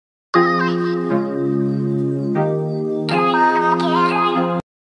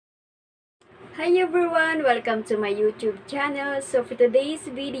everyone, welcome to my YouTube channel. So for today's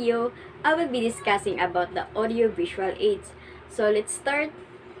video, I will be discussing about the audio-visual aids. So let's start.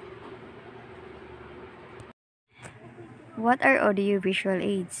 What are audio-visual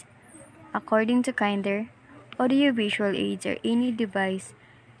aids? According to Kinder, audio-visual aids are any device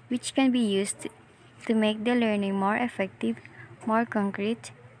which can be used to make the learning more effective, more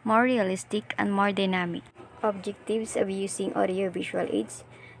concrete, more realistic, and more dynamic. Objectives of using audio-visual aids: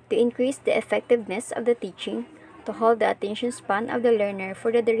 to increase the effectiveness of the teaching, to hold the attention span of the learner for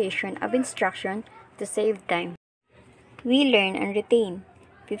the duration of instruction, to save time. We learn and retain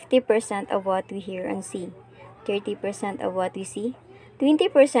 50% of what we hear and see, 30% of what we see,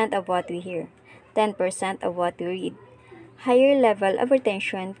 20% of what we hear, 10% of what we read. Higher level of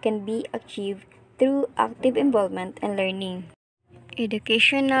retention can be achieved through active involvement and learning.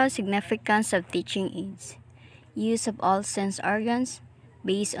 Educational significance of teaching aids: use of all sense organs,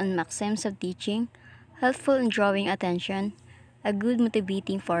 based on maxims of teaching, helpful in drawing attention, a good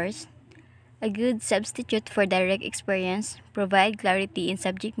motivating force, a good substitute for direct experience, provide clarity in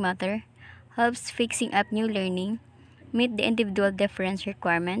subject matter, helps fixing up new learning, meet the individual difference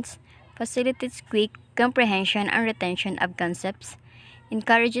requirements, facilitates quick comprehension and retention of concepts,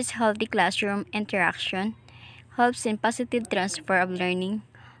 encourages healthy classroom interaction, helps in positive transfer of learning,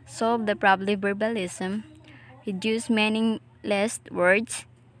 solve the problem verbalism, reduce meaningless words,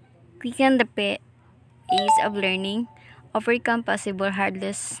 quicken the pace of learning, overcome possible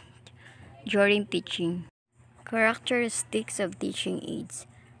hurdles during teaching. Characteristics of teaching aids: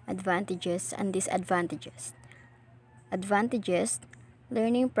 advantages and disadvantages. Advantages: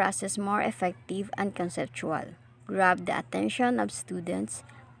 learning process more effective and conceptual, grab the attention of students,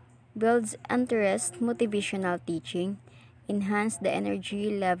 builds interest, motivational teaching, enhance the energy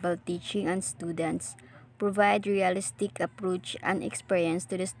level teaching on students, provide realistic approach and experience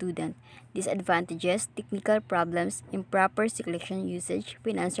to the student. Disadvantages: technical problems, improper selection usage,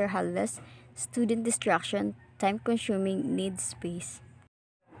 financial hurdles, student distraction, time-consuming, needs space.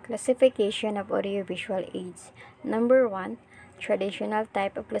 Classification of audiovisual aids. Number 1, traditional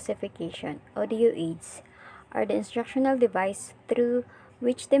type of classification. Audio aids are the instructional device through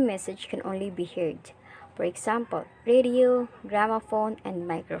which the message can only be heard. For example, radio, gramophone, and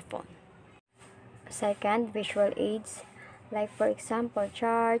microphone. Second, visual aids, like for example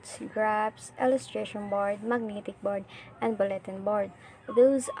charts, graphs, illustration board, magnetic board, and bulletin board.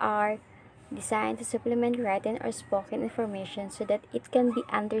 Those are designed to supplement written or spoken information so that it can be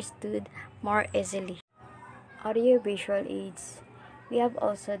understood more easily. Audiovisual aids. We have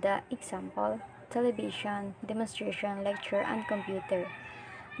also the example, television, demonstration, lecture, and computer.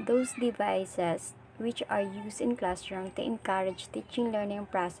 Those devices which are used in classroom to encourage teaching learning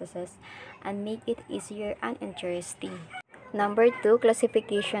processes and make it easier and interesting. Number 2,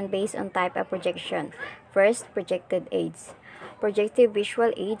 classification based on type of projection. First, projected aids. Projected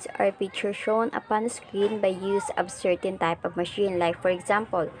visual aids are pictures shown upon a screen by use of certain type of machine, like for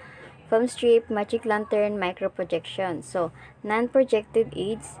example, film strip, magic lantern, micro projection. So, non-projected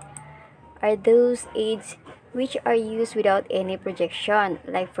aids are those aids which are used without any projection,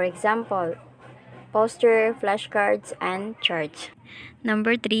 like for example, poster, flashcards, and charts.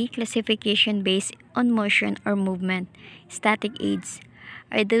 Number 3, classification based on motion or movement. Static aids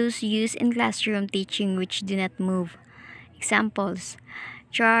are those used in classroom teaching which do not move. Examples: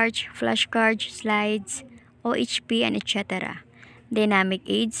 charts, flashcards, slides, OHP, and etc. Dynamic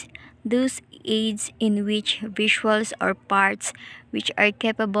aids, those aids in which visuals or parts which are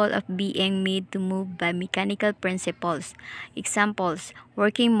capable of being made to move by mechanical principles. Examples: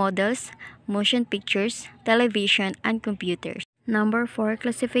 working models, motion pictures, television, and computers. Number 4,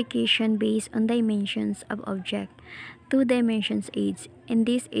 classification based on dimensions of object. Two dimensions aids. In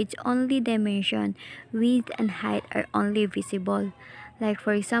these aids, only dimension, width, and height are only visible. Like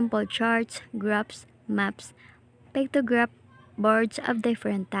for example, charts, graphs, maps, pictograph boards of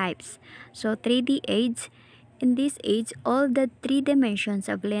different types. So 3D aids. In these aids, all the three dimensions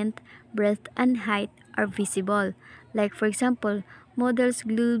of length, breadth, and height are visible. Like for example, models,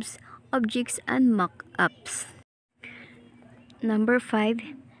 globes, objects, and mock-ups. Number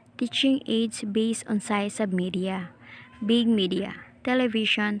 5, teaching aids based on size of media. Big media,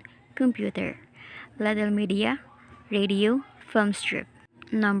 television, computer. Little media, radio, film strip.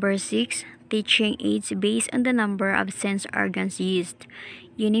 Number 6, teaching aids based on the number of sense organs used.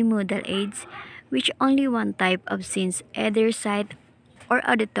 Unimodal aids, which only one type of sense, either sight or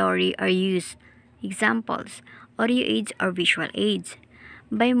auditory, are used. Examples: audio aids or visual aids.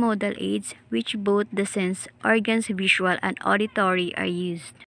 Bimodal aids, which both the sense organs visual and auditory are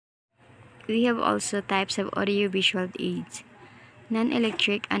used. We have also types of audiovisual aids: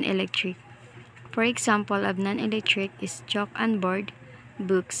 non-electric and electric. For example, of non-electric is chalk and board,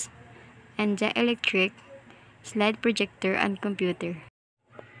 books, and dielectric, slide projector, and computer.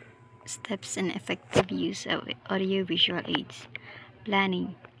 Steps in effective use of audiovisual aids.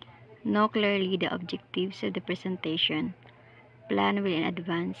 Planning. Know clearly the objectives of the presentation. Plan well in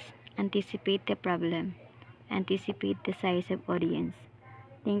advance. Anticipate the problem. Anticipate the size of audience.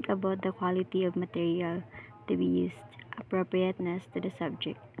 Think about the quality of material to be used, appropriateness to the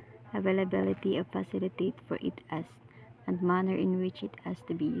subject, availability of facility for it as, and manner in which it has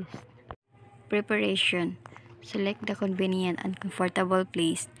to be used. Preparation. Select the convenient and comfortable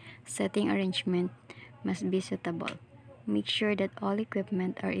place. Setting arrangement must be suitable. Make sure that all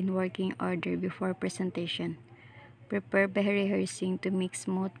equipment are in working order before presentation. Prepare by rehearsing to make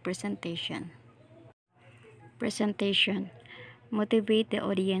smooth presentation. Presentation. Motivate the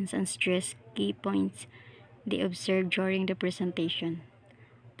audience and stress key points they observe during the presentation.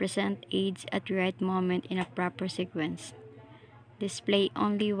 Present aids at the right moment in a proper sequence. Display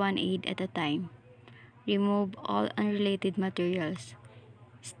only one aid at a time. Remove all unrelated materials.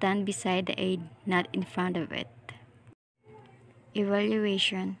 Stand beside the aid, not in front of it.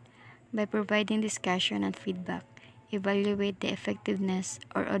 Evaluation. By providing discussion and feedback, evaluate the effectiveness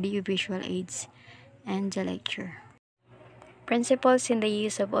or audiovisual aids and the lecture. Principles in the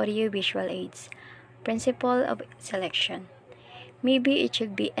use of audiovisual aids. Principle of selection. Maybe it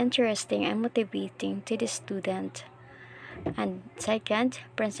should be interesting and motivating to the student. And second,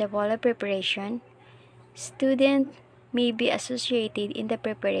 principle of preparation. Student may be associated in the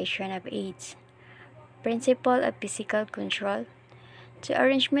preparation of aids. Principle of physical control. The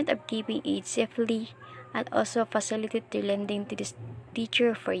arrangement of keeping aids safely and also facilitate the lending to the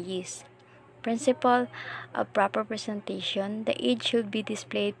teacher for use. Principle of proper presentation. The aid should be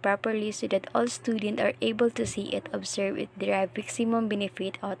displayed properly so that all students are able to see it, observe it, derive maximum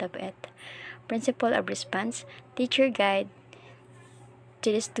benefit out of it. Principle of response. Teacher guide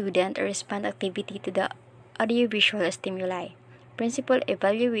to the student or respond activity to the audiovisual stimuli. Principle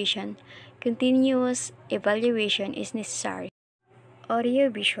evaluation. Continuous evaluation is necessary.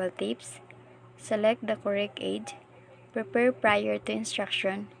 Audiovisual tips. Select the correct aid. Prepare prior to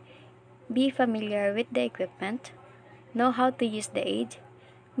instruction. Be familiar with the equipment. Know how to use the aid.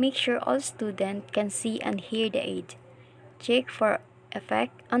 Make sure all students can see and hear the aid. Check for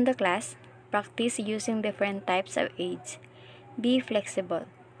effect on the class. Practice using different types of aids. Be flexible.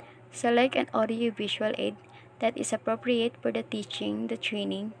 Select an audiovisual aid that is appropriate for the teaching, the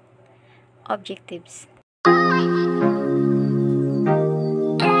training objectives.